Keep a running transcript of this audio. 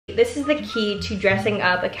This is the key to dressing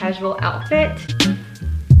up a casual outfit.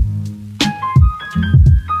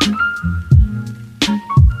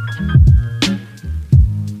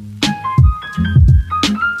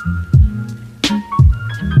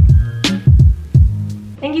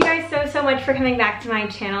 Thank you guys so much for coming back to my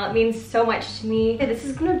channel. It means so much to me. This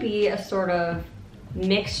is gonna be a sort of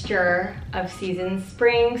mixture of seasons: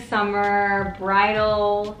 spring, summer,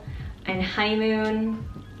 bridal, and honeymoon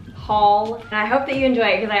haul. And I hope that you enjoy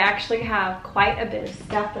it because I actually have quite a bit of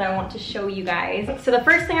stuff that I want to show you guys. So the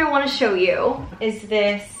first thing I want to show you is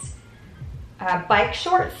this bike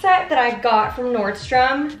short set that I got from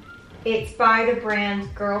Nordstrom. It's by the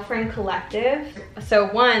brand Girlfriend Collective. So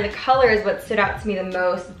one, the color is what stood out to me the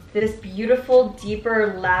most. It's this beautiful,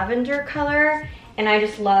 deeper lavender color. And I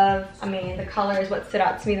just love, the color is what stood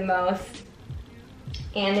out to me the most.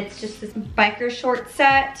 And it's just this biker short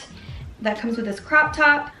set that comes with this crop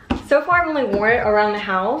top. So far I've only worn it around the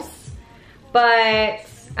house, but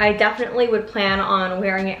I definitely would plan on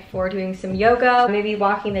wearing it for doing some yoga, maybe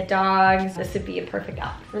walking the dogs. This would be a perfect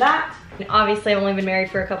outfit for that. And obviously I've only been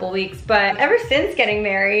married for a couple weeks, but ever since getting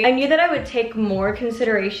married, I knew that I would take more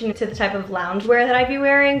consideration to the type of loungewear that I'd be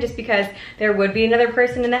wearing, just because there would be another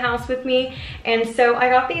person in the house with me. And so I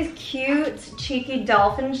got these cute, cheeky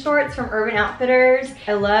dolphin shorts from Urban Outfitters.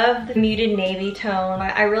 I love the muted navy tone.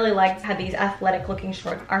 I really liked how these athletic looking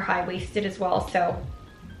shorts are high-waisted as well, so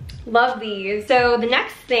love these. So the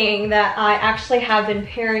next thing that I actually have been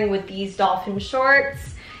pairing with these dolphin shorts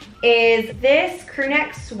is this crew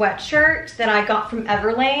neck sweatshirt that I got from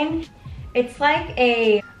Everlane. It's like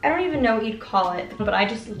I don't even know what you'd call it, but I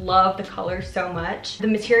just love the color so much. The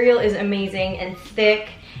material is amazing and thick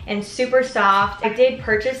and super soft. I did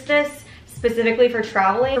purchase this specifically for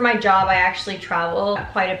traveling. For my job, I actually travel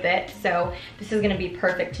quite a bit, so this is gonna be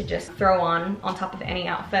perfect to just throw on top of any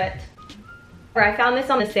outfit. I found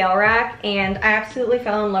this on the sale rack and I absolutely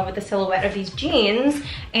fell in love with the silhouette of these jeans,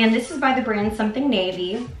 and this is by the brand Something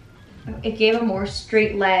Navy. It gave a more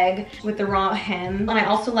straight leg with the raw hem, and I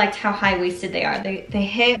also liked how high-waisted they are. They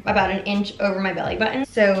hit about 1 inch over my belly button,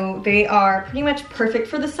 so they are pretty much perfect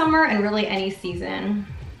for the summer and really any season,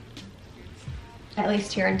 at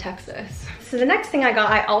least here in Texas. So the next thing I got,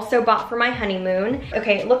 I also bought for my honeymoon.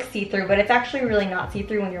 Okay, it looks see-through, but it's actually really not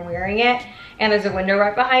see-through when you're wearing it, and there's a window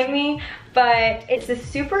right behind me, but it's a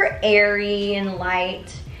super airy and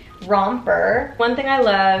light romper. One thing I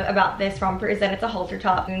love about this romper is that it's a halter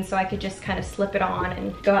top, and so I could just kind of slip it on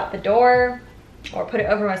and go out the door or put it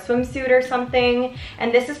over my swimsuit or something.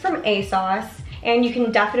 And this is from ASOS, and you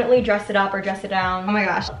can definitely dress it up or dress it down. Oh my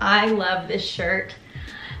gosh, I love this shirt.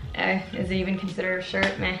 Is it even considered a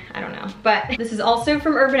shirt? Meh, I don't know. But this is also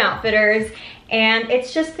from Urban Outfitters, and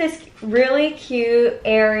it's just this really cute,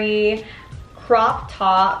 airy crop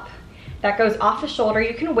top that goes off the shoulder.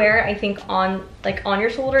 You can wear it, I think, on your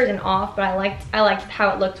shoulders and off, but I liked how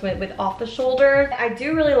it looked with off the shoulder. I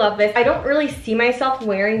do really love this. I don't really see myself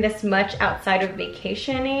wearing this much outside of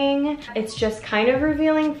vacationing. It's just kind of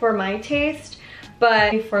revealing for my taste,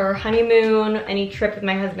 but for honeymoon, any trip with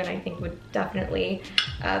my husband, I think would definitely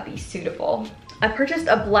be suitable. I purchased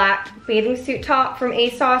a black bathing suit top from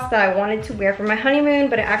ASOS that I wanted to wear for my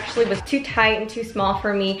honeymoon, but it actually was too tight and too small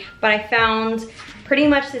for me. But I found pretty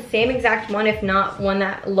much the same exact one, if not one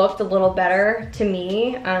that looked a little better to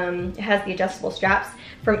me. It has the adjustable straps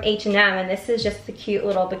from H&M, and this is just the cute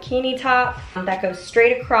little bikini top that goes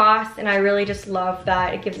straight across, and I really just love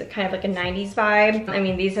that. It gives it kind of like a 90s vibe. I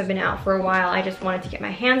mean, these have been out for a while. I just wanted to get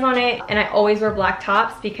my hands on it, and I always wear black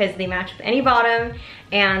tops because they match with any bottom,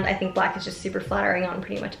 and I think black is just super flattering on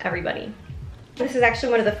pretty much everybody. This is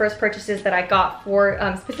actually one of the first purchases that I got for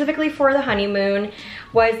specifically for the honeymoon,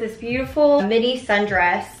 was this beautiful midi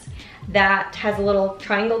sundress that has a little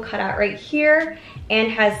triangle cutout right here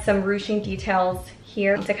and has some ruching details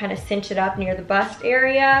here to kind of cinch it up near the bust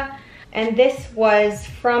area. And this was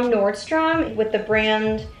from Nordstrom with the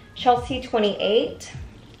brand Chelsea 28,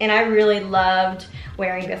 and I really loved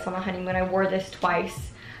wearing this on the honeymoon. I wore this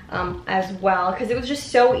twice as well because it was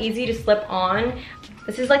just so easy to slip on.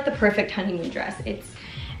 This is like the perfect honeymoon dress. It's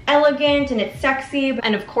elegant and it's sexy,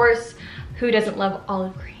 and of course, who doesn't love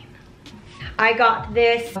olive green? I got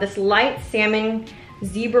this light salmon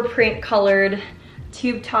zebra print colored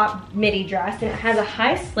tube top midi dress, and it has a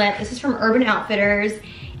high slit. This is from Urban Outfitters,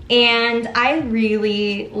 and I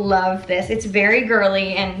really love this. It's very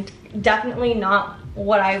girly and definitely not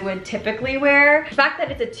what I would typically wear. The fact that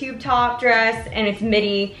it's a tube top dress and it's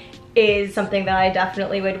midi is something that I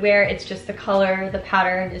definitely would wear. It's just the color, the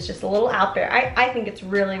pattern is just a little out there. I think it's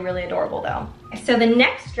really, really adorable though. So the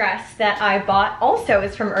next dress that I bought also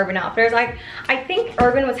is from Urban Outfitters. I think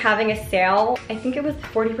Urban was having a sale. I think it was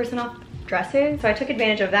 40% off dresses. So I took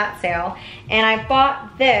advantage of that sale and I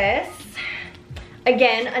bought this.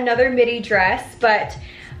 Again, another midi dress, but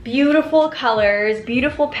beautiful colors,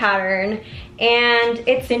 beautiful pattern, and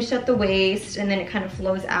it's cinched at the waist and then it kind of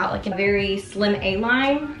flows out like a very slim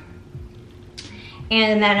A-line.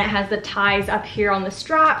 And then it has the ties up here on the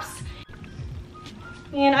straps.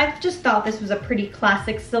 And I just thought this was a pretty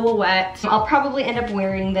classic silhouette. I'll probably end up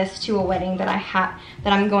wearing this to a wedding that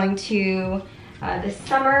I'm going to this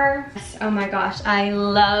summer. Oh my gosh, I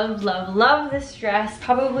love, love, love this dress.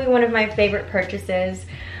 Probably one of my favorite purchases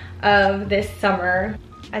of this summer.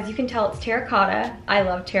 As you can tell, it's terracotta. I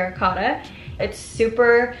love terracotta. It's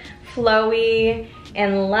super flowy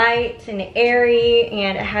and light and airy,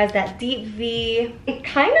 and it has that deep V. It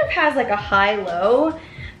kind of has like a high-low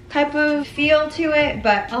type of feel to it,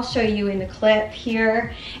 but I'll show you in the clip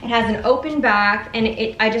here. It has an open back,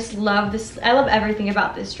 and I just love this. I love everything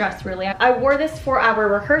about this dress, really. I wore this for our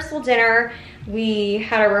rehearsal dinner. We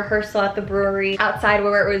had a rehearsal at the brewery outside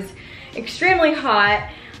where it was extremely hot,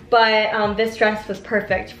 but this dress was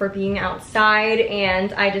perfect for being outside,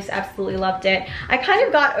 and I just absolutely loved it. I kind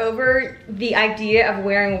of got over the idea of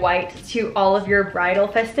wearing white to all of your bridal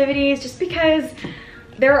festivities just because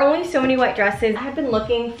there are only so many white dresses. I have been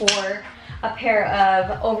looking for a pair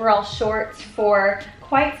of overall shorts for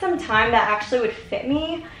quite some time that actually would fit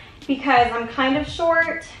me because I'm kind of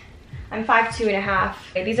short. I'm 5'2½".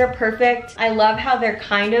 These are perfect. I love how they're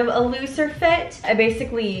kind of a looser fit. I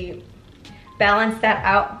basically balance that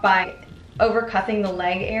out by overcuffing the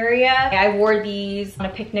leg area. I wore these on a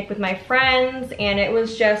picnic with my friends and it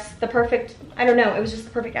was just the perfect, I don't know, it was just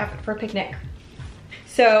the perfect outfit for a picnic.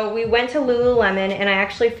 So we went to Lululemon and I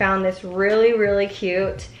actually found this really, really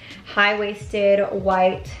cute high-waisted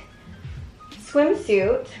white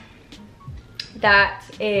swimsuit that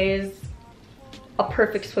is a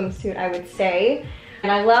perfect swimsuit, I would say.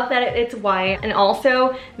 And I love that it's white, and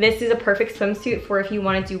also this is a perfect swimsuit for if you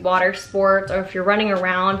want to do water sports or if you're running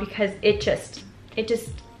around, because it just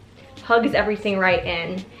hugs everything right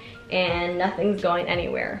in and nothing's going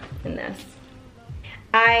anywhere in this.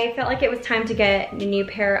 I felt like it was time to get a new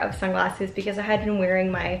pair of sunglasses because I had been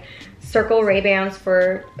wearing my Circle Ray-Bans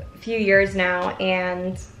for a few years now,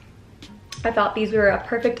 and I thought these were a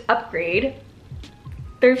perfect upgrade.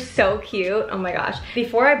 They're so cute, oh my gosh.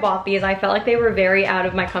 Before I bought these, I felt like they were very out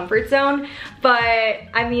of my comfort zone, but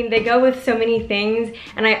I mean, they go with so many things,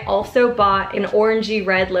 and I also bought an orangey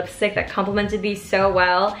red lipstick that complemented these so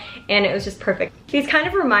well, and it was just perfect. These kind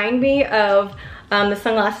of remind me of the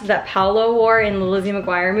sunglasses that Paolo wore in the Lizzie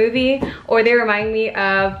McGuire movie, or they remind me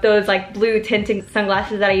of those like blue tinted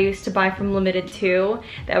sunglasses that I used to buy from Limited Too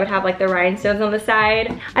that would have like the rhinestones on the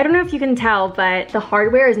side. I don't know if you can tell, but the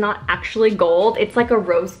hardware is not actually gold. It's like a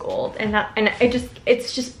rose gold, and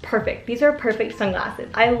it's just perfect. These are perfect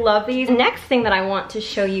sunglasses. I love these. The next thing that I want to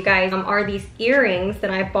show you guys are these earrings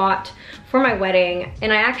that I bought for my wedding,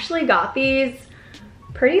 and I actually got these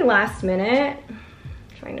pretty last minute.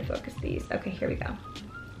 Trying to focus these. Okay, here we go.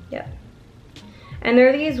 Yep. And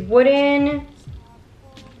they're these wooden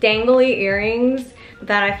dangly earrings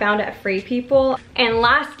that I found at Free People. And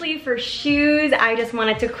lastly, for shoes, I just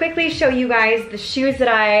wanted to quickly show you guys the shoes that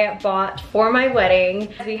I bought for my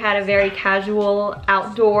wedding. We had a very casual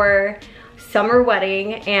outdoor summer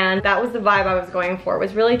wedding, and that was the vibe I was going for. It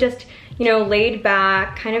was really just, you know, laid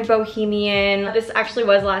back, kind of bohemian. This actually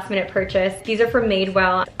was a last minute purchase. These are from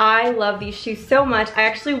Madewell. I love these shoes so much. I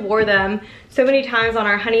actually wore them so many times on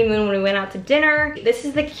our honeymoon when we went out to dinner. This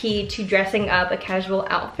is the key to dressing up a casual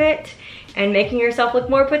outfit and making yourself look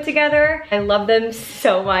more put together. I love them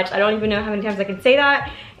so much. I don't even know how many times I can say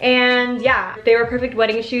that. And yeah, they were perfect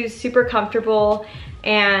wedding shoes, super comfortable,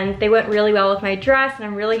 and they went really well with my dress, and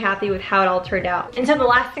I'm really happy with how it all turned out. And so the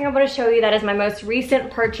last thing I want to show you that is my most recent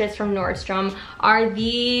purchase from Nordstrom are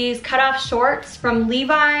these cutoff shorts from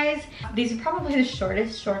Levi's. These are probably the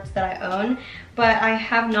shortest shorts that I own, but I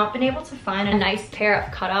have not been able to find a nice pair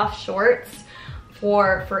of cutoff shorts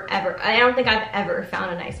for forever. I don't think I've ever found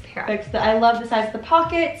a nice pair. I love the size of the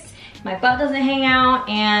pockets, my butt doesn't hang out,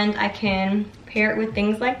 and I can pair it with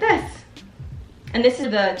things like this. And this is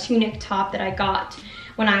the tunic top that I got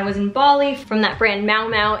when I was in Bali from that brand Mau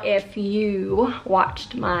Mau. If you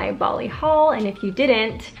watched my Bali haul, and if you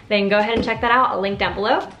didn't, then go ahead and check that out. I'll link down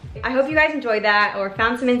below. I hope you guys enjoyed that or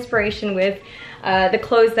found some inspiration with the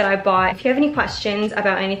clothes that I bought. If you have any questions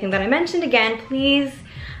about anything that I mentioned, again, please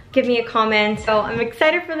give me a comment. So I'm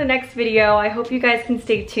excited for the next video. I hope you guys can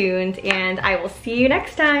stay tuned and I will see you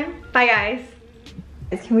next time. Bye guys.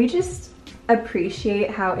 Can we just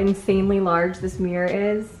appreciate how insanely large this mirror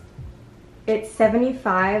is? It's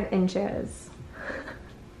 75 inches.